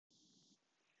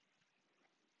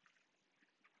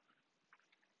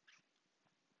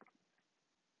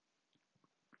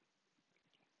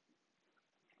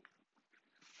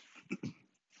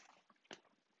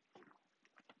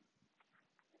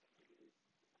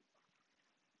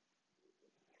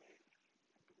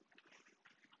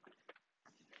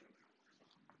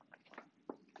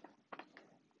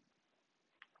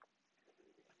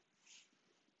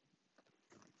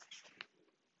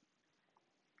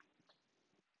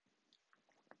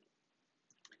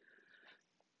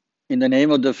In the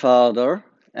name of the Father,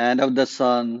 and of the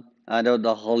Son, and of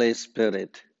the Holy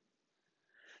Spirit.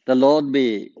 The Lord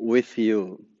be with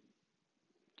you.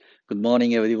 Good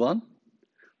morning, everyone.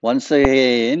 Once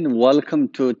again, welcome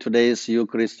to today's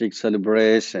Eucharistic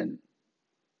celebration.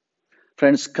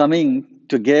 Friends, coming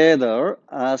together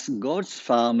as God's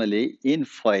family in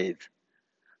faith,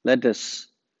 let us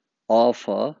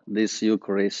offer this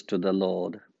Eucharist to the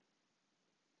Lord.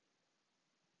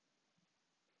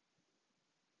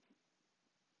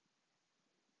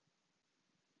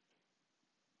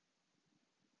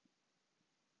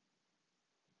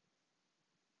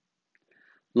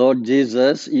 Lord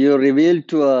Jesus, you revealed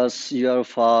to us your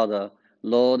Father.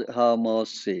 Lord, have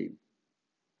mercy.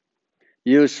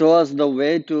 You show us the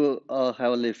way to our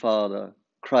Heavenly Father.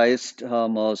 Christ,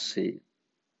 have mercy.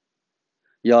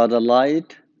 You are the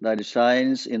light that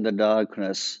shines in the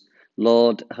darkness.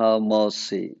 Lord, have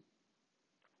mercy.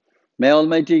 May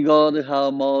Almighty God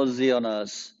have mercy on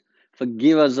us,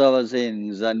 forgive us our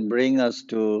sins, and bring us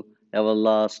to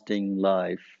everlasting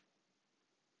life.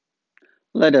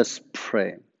 Let us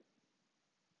pray.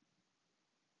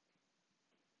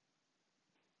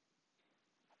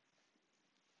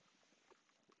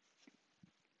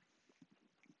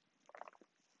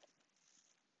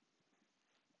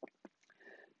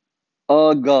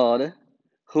 O God,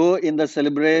 who in the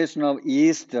celebration of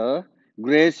Easter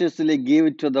graciously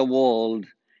give to the world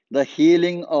the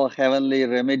healing of heavenly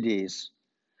remedies,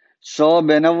 show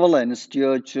benevolence to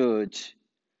your church,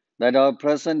 that our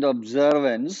present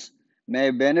observance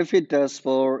may benefit us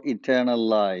for eternal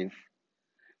life.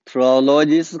 Through our Lord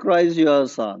Jesus Christ, your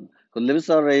Son, who lives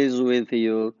and reigns with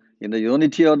you in the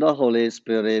unity of the Holy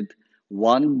Spirit,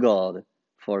 one God,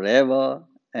 forever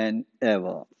and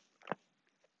ever.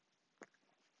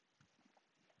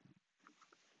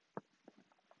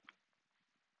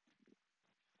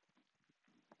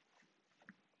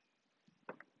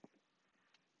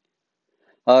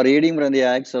 Our reading from the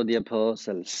Acts of the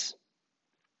Apostles.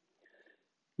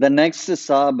 The next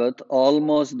Sabbath,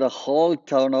 almost the whole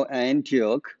town of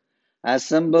Antioch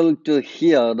assembled to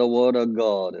hear the word of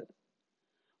God.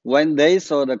 When they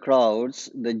saw the crowds,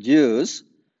 the Jews,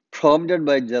 prompted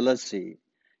by jealousy,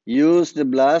 used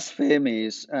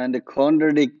blasphemies and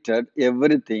contradicted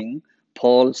everything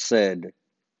Paul said.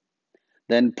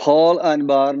 Then Paul and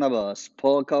Barnabas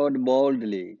spoke out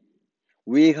boldly.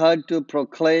 We had to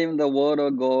proclaim the word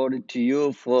of God to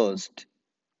you first.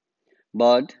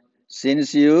 But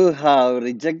since you have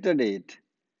rejected it,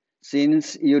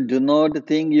 since you do not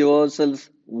think yourselves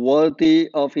worthy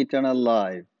of eternal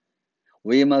life,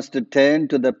 we must turn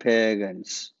to the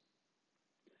pagans.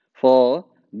 For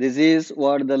this is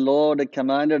what the Lord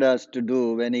commanded us to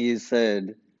do when he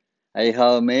said, I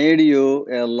have made you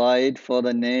a light for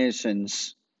the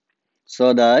nations,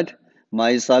 so that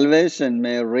my salvation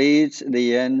may reach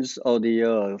the ends of the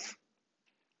earth.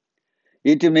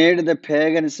 It made the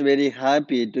pagans very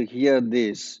happy to hear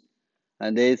this,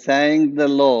 and they thanked the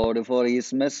Lord for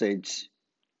his message.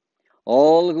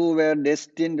 All who were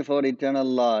destined for eternal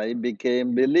life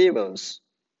became believers.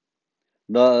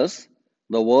 Thus,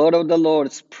 the word of the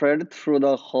Lord spread through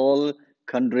the whole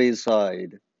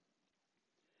countryside.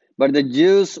 But the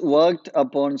Jews worked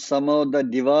upon some of the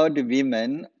devout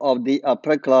women of the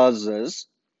upper classes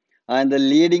and the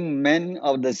leading men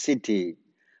of the city,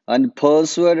 and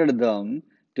persuaded them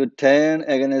to turn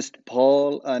against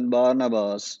Paul and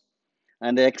Barnabas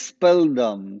and expel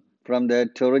them from their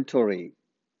territory.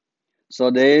 So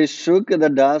they shook the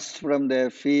dust from their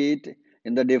feet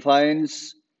in the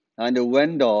defiance and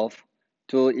went off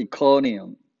to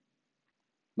Iconium.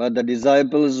 But the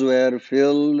disciples were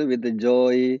filled with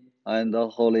joy and the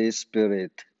Holy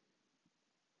Spirit.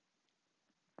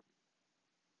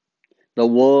 The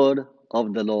word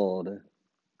of the Lord.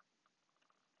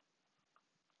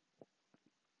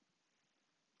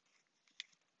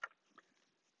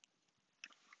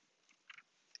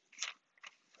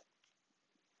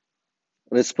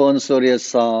 Responsorial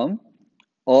Psalm.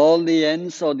 All the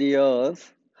ends of the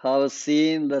earth have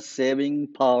seen the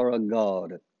saving power of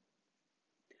God.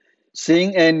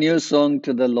 Sing a new song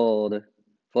to the Lord,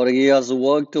 for he has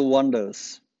worked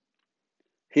wonders.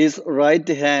 His right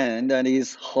hand and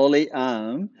his holy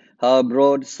arm have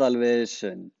brought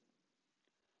salvation.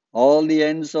 All the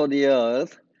ends of the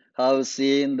earth have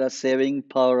seen the saving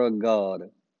power of God.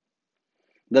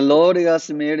 The Lord has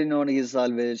made known his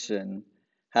salvation,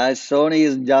 has shown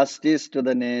his justice to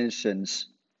the nations.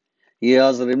 He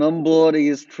has remembered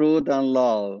his truth and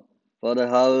love for the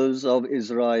house of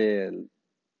Israel.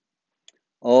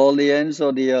 All the ends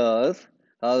of the earth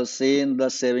have seen the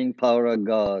saving power of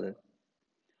God.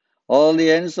 All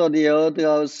the ends of the earth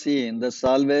have seen the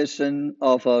salvation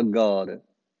of our God.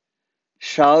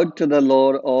 Shout to the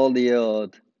Lord, all the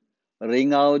earth.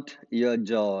 Ring out your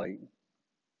joy.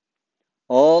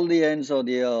 All the ends of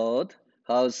the earth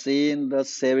have seen the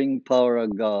saving power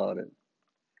of God.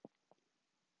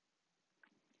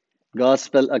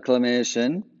 Gospel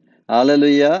acclamation.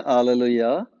 Alleluia,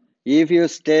 alleluia. If you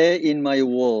stay in my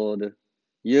word,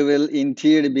 you will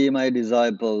indeed be my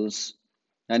disciples,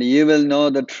 and you will know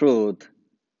the truth,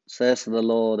 says the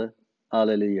Lord.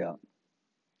 Alleluia.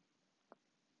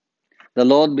 The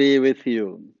Lord be with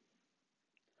you.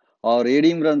 Our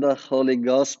reading from the Holy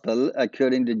Gospel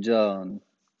according to John.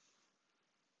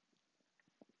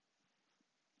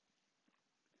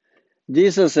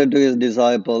 Jesus said to his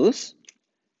disciples,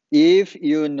 if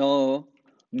you know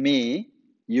me,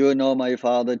 you know my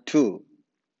Father too.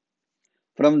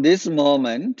 From this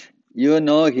moment, you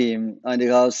know him and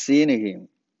have seen him.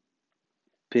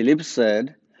 Philip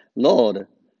said, Lord,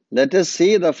 let us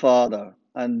see the Father,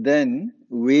 and then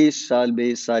we shall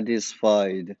be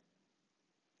satisfied.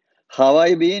 Have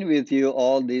I been with you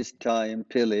all this time,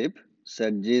 Philip?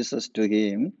 Said Jesus to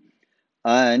him,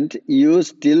 and you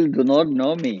still do not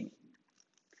know me.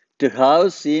 To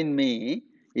have seen me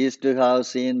is to have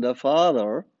seen the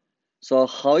Father. So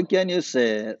how can you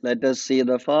say, let us see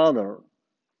the Father?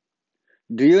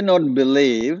 Do you not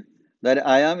believe that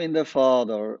I am in the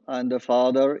Father and the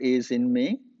Father is in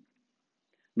me?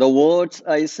 The words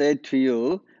I say to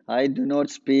you, I do not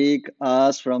speak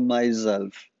as from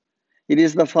myself. It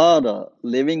is the Father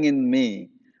living in me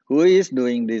who is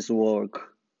doing this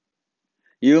work.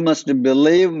 You must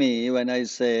believe me when I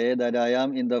say that I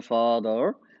am in the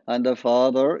Father and the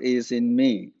Father is in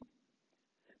me.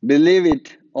 Believe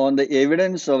it on the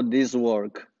evidence of this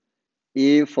work,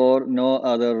 if for no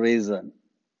other reason.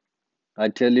 I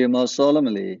tell you most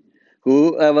solemnly,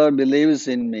 whoever believes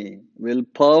in me will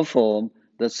perform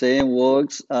the same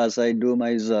works as I do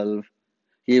myself.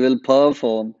 He will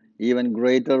perform even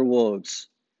greater works,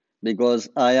 because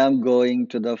I am going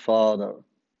to the Father.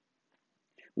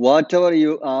 Whatever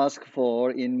you ask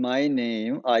for in my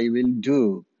name, I will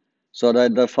do, so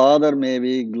that the Father may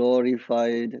be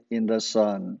glorified in the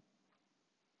Son.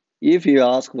 If you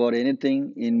ask for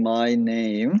anything in my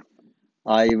name,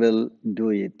 I will do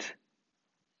it.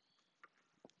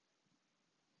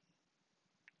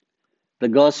 The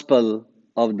Gospel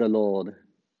of the Lord.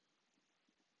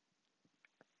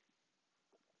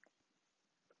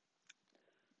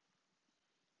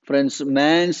 Friends,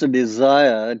 man's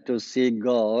desire to see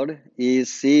God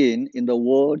is seen in the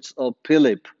words of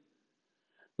Philip.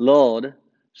 Lord,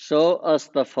 show us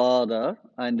the Father,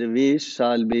 and we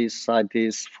shall be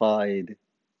satisfied.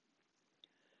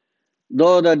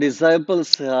 Though the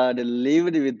disciples had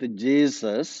lived with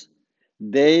Jesus,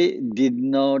 they did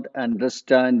not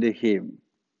understand him.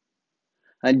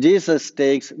 And Jesus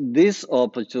takes this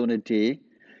opportunity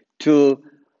to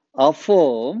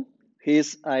affirm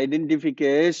his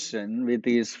identification with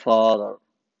his Father.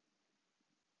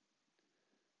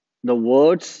 The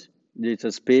words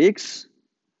Jesus speaks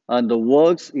and the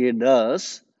works he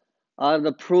does are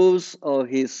the proofs of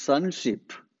his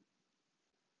sonship.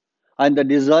 And the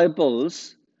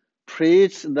disciples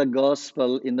preached the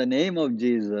gospel in the name of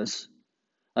Jesus,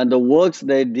 and the works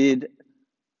they did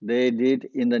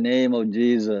in the name of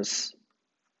Jesus.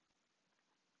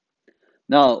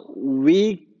 Now,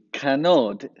 we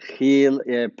cannot heal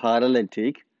a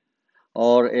paralytic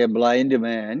or a blind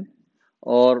man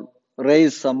or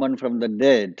raise someone from the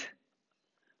dead,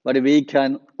 but we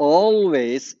can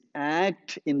always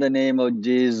act in the name of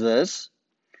Jesus,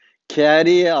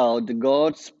 carry out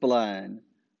God's plan,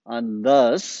 and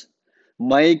thus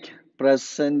make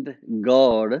present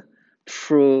God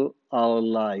through our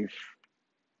life.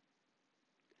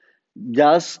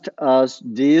 Just as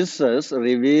Jesus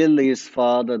revealed his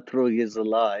Father through his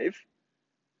life,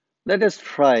 let us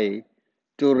try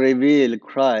to reveal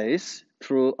Christ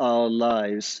through our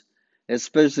lives,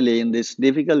 especially in this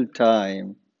difficult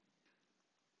time,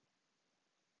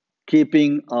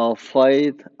 keeping our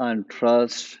faith and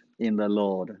trust in the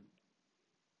Lord.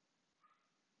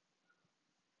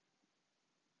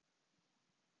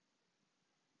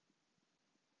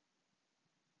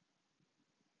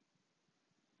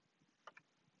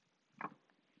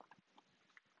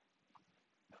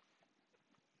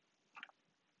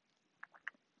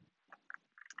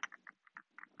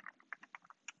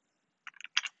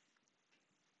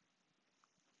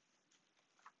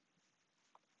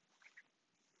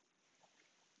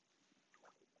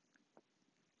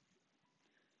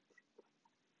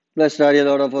 Blessed are you,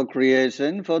 Lord of our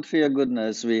creation, for through your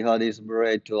goodness we have this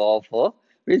bread to offer,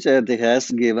 which earth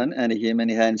has given and human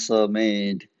hands have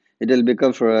made. It will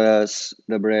become for us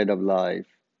the bread of life.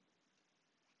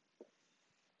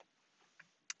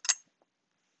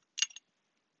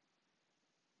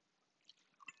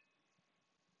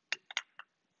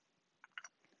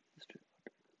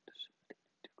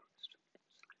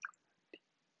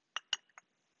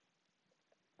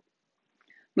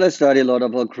 Blessed are the Lord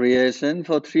of our creation,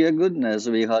 for through your goodness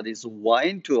we have this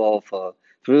wine to offer,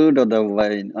 fruit of the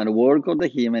vine, and work of the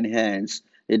human hands.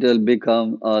 It will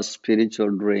become a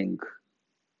spiritual drink.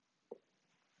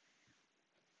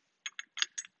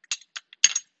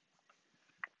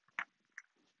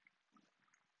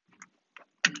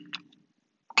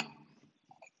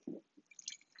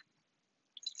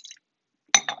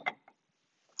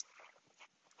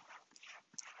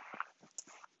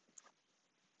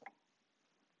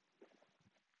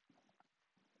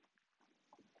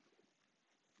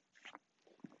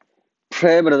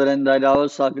 Pray, brethren, that our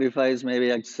sacrifice may be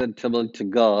acceptable to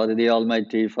God, the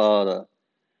Almighty Father.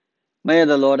 May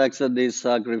the Lord accept this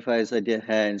sacrifice at your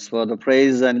hands for the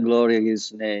praise and glory of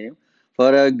his name,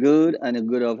 for our good and the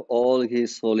good of all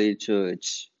his holy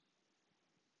church.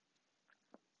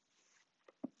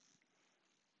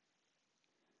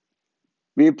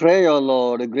 We pray, O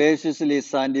Lord, graciously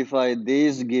sanctify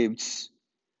these gifts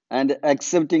and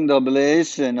accepting the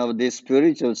oblation of this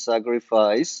spiritual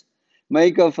sacrifice,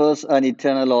 make of us an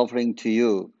eternal offering to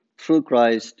you through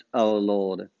Christ our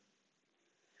Lord.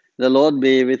 The Lord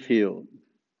be with you.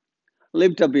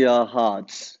 Lift up your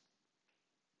hearts.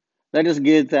 Let us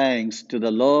give thanks to the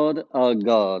Lord our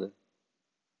God.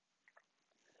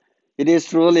 It is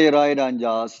truly right and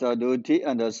just, our duty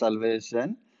and our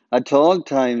salvation, at all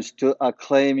times to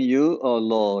acclaim you, O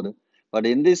Lord, but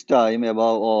in this time,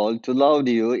 above all, to love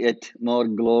you yet more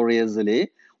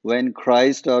gloriously when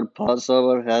Christ our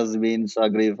Passover has been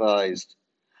sacrificed.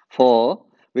 For,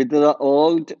 with the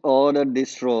old order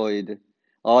destroyed,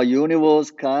 our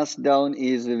universe cast down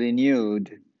is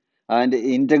renewed, and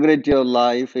integrity of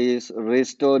life is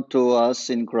restored to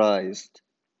us in Christ.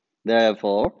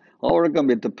 Therefore, overcome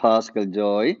with the paschal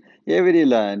joy, every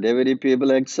land, every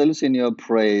people excels in your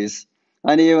praise,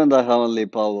 and even the heavenly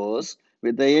powers,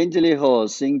 with the angelic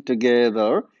host, sing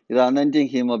together the unending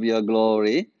hymn of your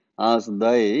glory as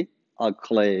they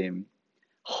acclaim.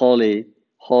 Holy,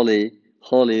 holy,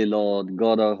 holy Lord,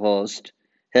 God of hosts,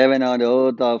 heaven and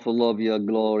earth are full of your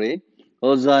glory.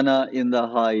 Hosanna in the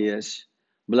highest.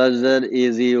 Blessed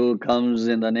is he who comes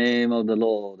in the name of the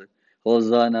Lord.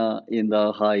 Hosanna in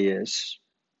the highest.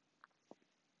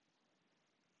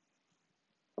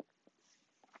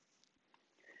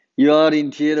 You are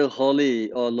indeed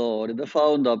holy, O Lord, the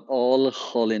fount of all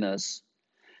holiness.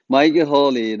 Make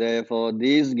holy, therefore,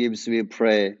 these gifts we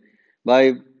pray,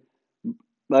 by,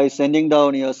 by sending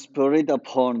down your Spirit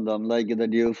upon them like the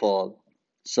dewfall,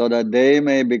 so that they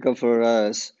may become for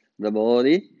us the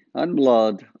body and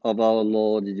blood of our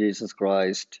Lord Jesus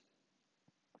Christ.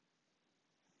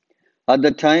 At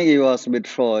the time he was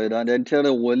betrayed and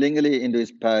entered willingly into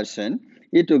his passion,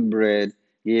 he took bread,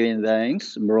 giving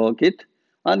thanks, broke it,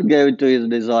 and gave it to his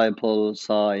disciples,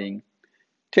 saying,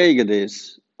 take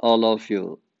this, all of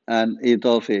you, and eat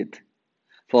of it,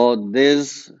 for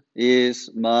this is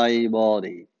my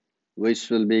body, which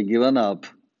will be given up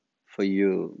for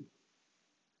you.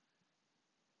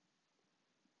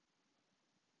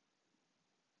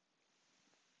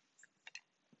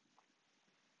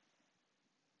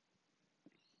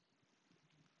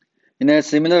 In a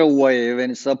similar way,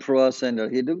 when supper was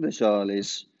ended, he took the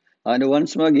chalice, and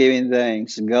once more giving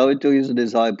thanks, gave it to his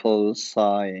disciples,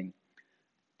 saying,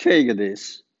 take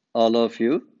this, all of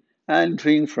you, and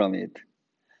drink from it.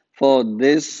 For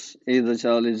this is the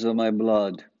chalice of my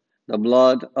blood, the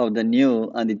blood of the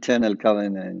new and eternal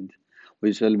covenant,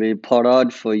 which will be poured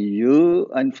out for you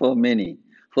and for many,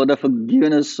 for the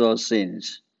forgiveness of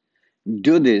sins.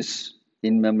 Do this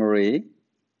in memory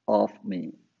of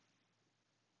me.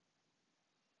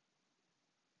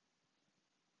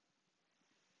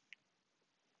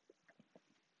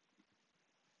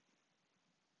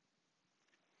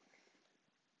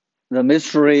 The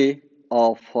mystery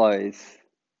of faith.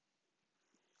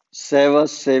 Save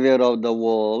us, Savior of the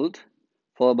world,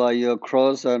 for by your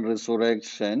cross and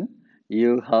resurrection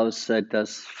you have set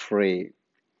us free.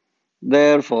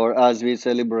 Therefore, as we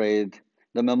celebrate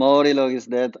the memorial of his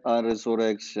death and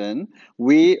resurrection,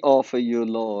 we offer you,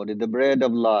 Lord, the bread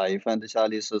of life and the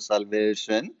chalice of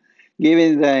salvation,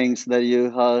 giving thanks that you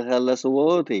have held us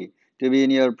worthy to be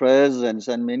in your presence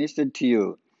and ministered to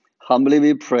you. Humbly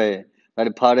we pray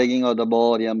that partaking of the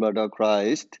body and blood of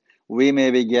Christ, we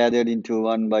may be gathered into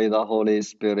one by the Holy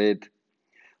Spirit.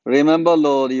 Remember,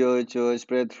 Lord, your church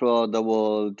spread throughout the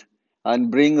world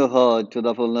and bring her to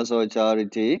the fullness of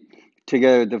charity,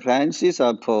 together with Francis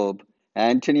our Pope,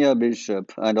 Anthony our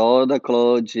Bishop, and all the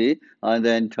clergy and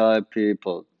the entire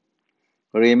people.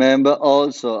 Remember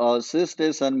also our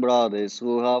sisters and brothers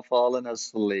who have fallen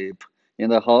asleep in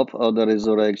the hope of the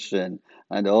resurrection,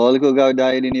 and all who have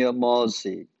died in your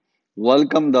mercy.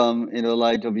 Welcome them in the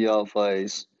light of your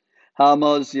face. Have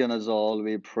mercy on us all,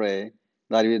 we pray,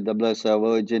 that with the Blessed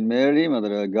Virgin Mary,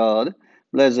 Mother of God,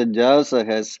 blessed Joseph,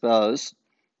 her spouse,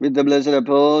 with the blessed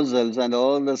apostles and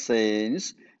all the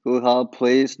saints who have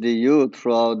praised you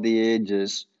throughout the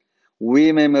ages,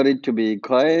 we may merit to be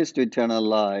Christ eternal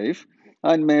life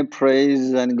and may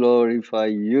praise and glorify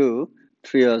you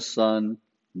through your Son,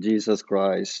 Jesus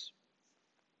Christ.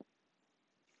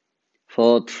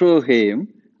 For through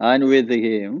him, and with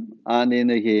him, and in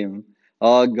him,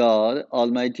 our God,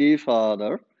 Almighty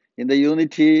Father, in the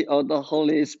unity of the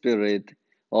Holy Spirit,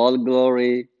 all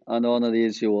glory and honor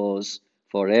is yours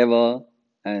forever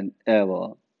and ever.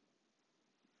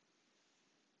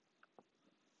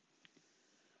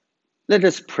 Let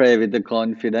us pray with the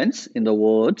confidence in the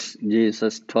words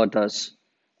Jesus taught us.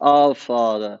 Our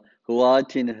Father, who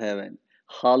art in heaven,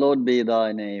 hallowed be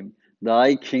thy name.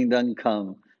 Thy kingdom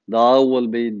come, thy will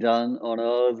be done on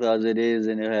earth as it is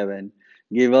in heaven.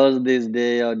 Give us this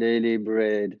day our daily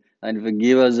bread, and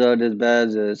forgive us our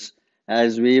trespasses,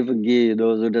 as we forgive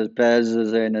those who trespass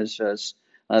against us.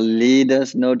 And lead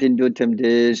us not into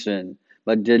temptation,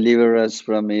 but deliver us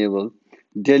from evil.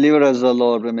 Deliver us, O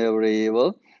Lord, from every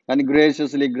evil, and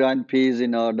graciously grant peace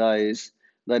in our lives,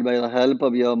 that by the help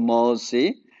of your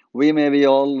mercy we may be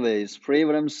always free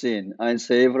from sin and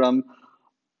safe from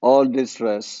all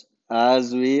distress,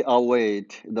 as we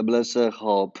await the blessed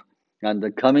hope and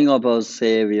the coming of our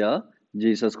Savior,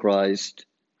 Jesus Christ.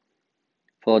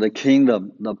 For the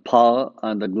kingdom, the power,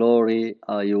 and the glory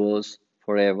are yours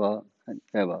forever and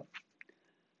ever.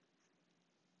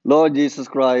 Lord Jesus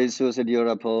Christ, who said to your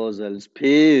apostles,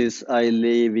 peace I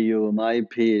leave you, my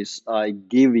peace I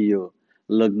give you.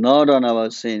 Look not on our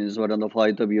sins, but on the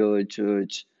faith of your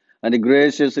church, and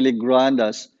graciously grant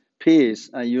us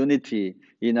peace and unity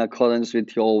in accordance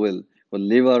with your will, who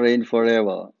live and reign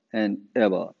forever and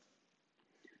ever.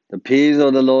 The peace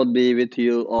of the Lord be with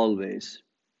you always.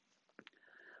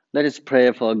 Let us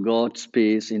pray for God's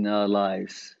peace in our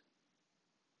lives.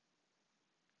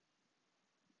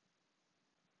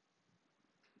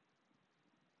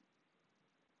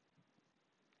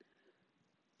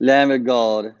 Lamb of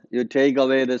God, you take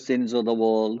away the sins of the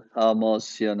world, have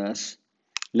mercy on us.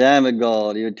 Lamb of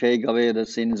God, you take away the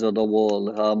sins of the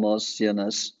world, have mercy on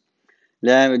us.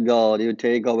 Lamb of God, you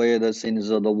take away the sins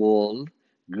of the world,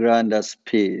 grant us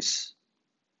peace.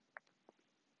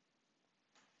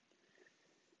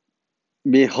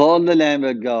 Behold the Lamb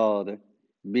of God,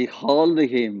 behold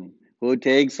him who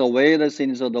takes away the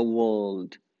sins of the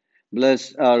world.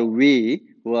 Blessed are we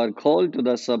who are called to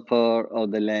the supper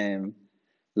of the Lamb.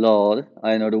 Lord,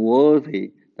 I am not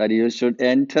worthy that you should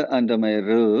enter under my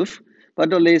roof,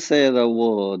 but only say the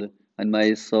word, and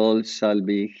my soul shall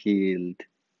be healed.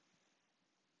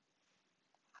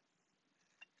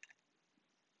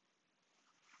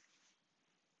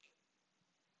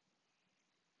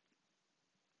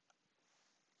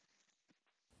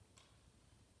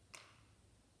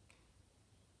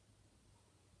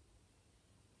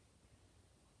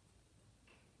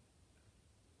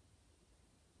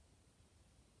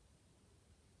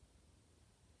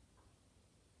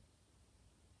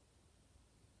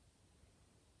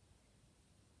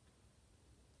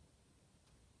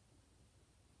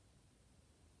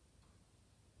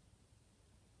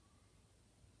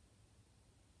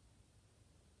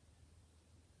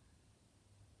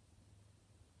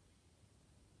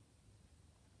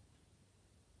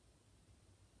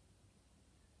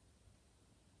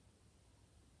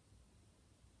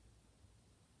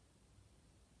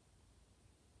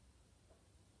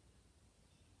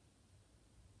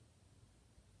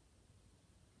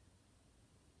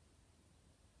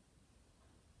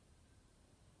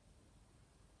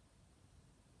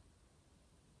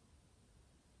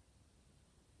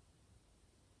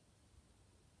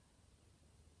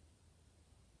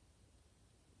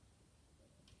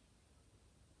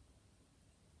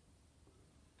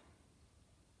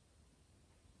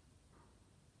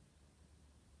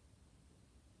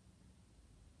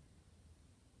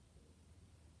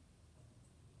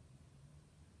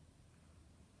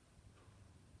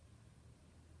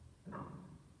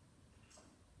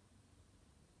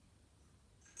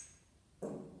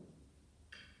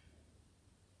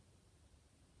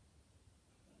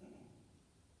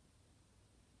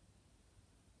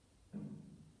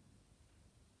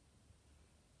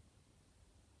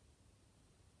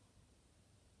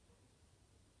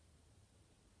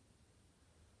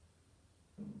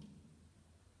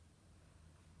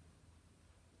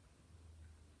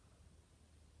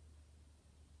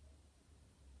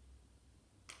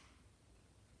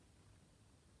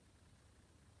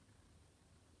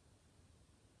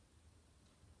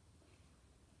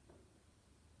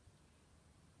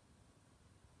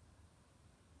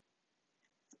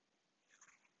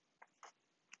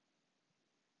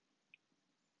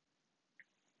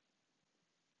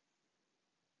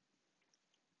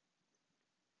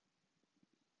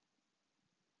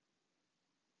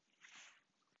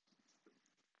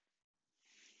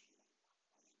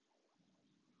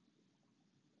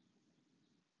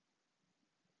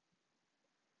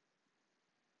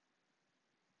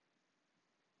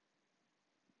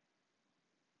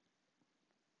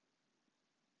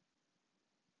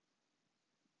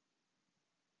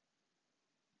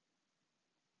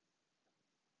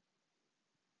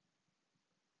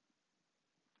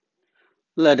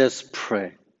 Let us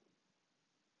pray.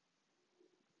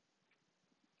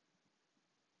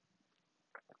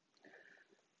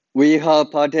 We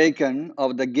have partaken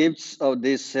of the gifts of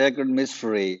this sacred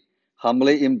mystery,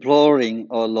 humbly imploring,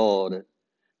 O Lord,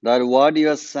 that what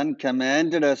your Son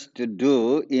commanded us to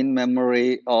do in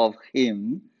memory of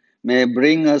him may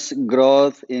bring us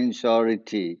growth in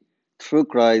charity, through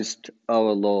Christ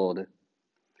our Lord.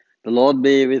 The Lord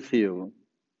be with you.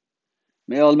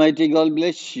 May Almighty God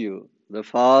bless you, the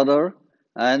Father,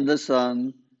 and the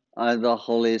Son, and the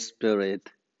Holy Spirit.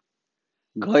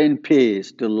 Go in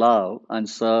peace to love and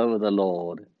serve the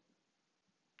Lord.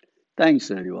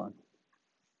 Thanks, everyone.